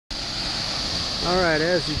Alright,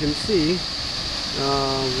 as you can see,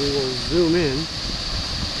 we will zoom in,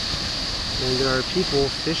 and there are people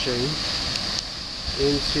fishing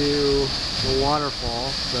into the waterfall,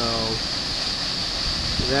 so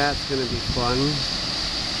that's going to be fun.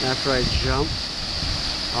 After I jump,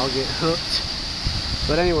 I'll get hooked.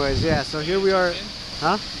 But anyways, yeah, so here we are.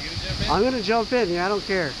 Huh? I'm going to jump in, yeah, I don't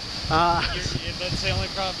care. That's the only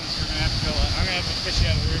problem is you're going to have to go, I'm going to have to fish you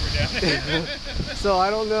out of the river down there. So I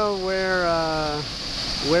don't know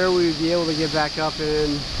where we'd be able to get back up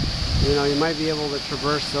in. You know, you might be able to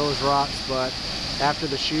traverse those rocks, but after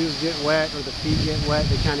the shoes get wet or the feet get wet,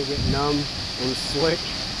 they kind of get numb and slick.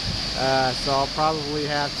 So I'll probably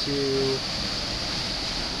have to,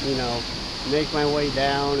 you know, make my way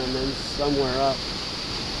down and then somewhere up.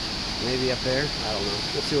 Maybe up there, I don't know.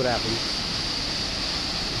 We'll see what happens.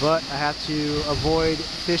 But I have to avoid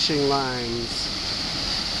fishing lines.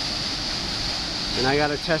 And I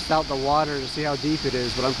gotta test out the water to see how deep it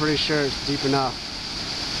is, but I'm pretty sure it's deep enough.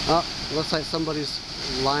 Oh, looks like somebody's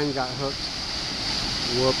line got hooked.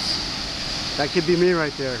 Whoops. That could be me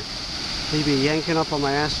right there. He'd be yanking up on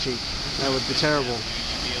my ass cheek. That would be terrible.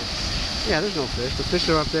 Yeah, there's no fish. The fish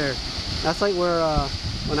are up there. That's like where,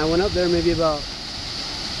 when I went up there, maybe a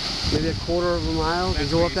quarter of a mile to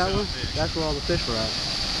go up that way. That's where all the fish were at.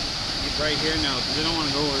 Right here now, because they don't want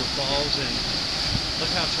to go where it falls, and look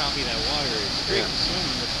how choppy that water is. It's great for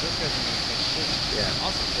swimming, but this guy's going to catch shit. Yeah.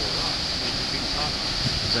 Also full of rocks. They're just being caught.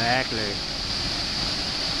 Exactly.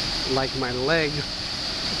 Like my leg.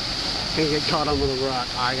 Can't get caught on with a rock.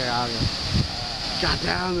 God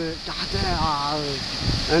damn it. God damn.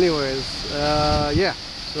 Anyways, yeah.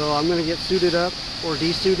 So I'm going to get suited up or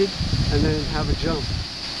desuited and then have a jump.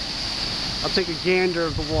 I'll take a gander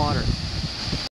of the water.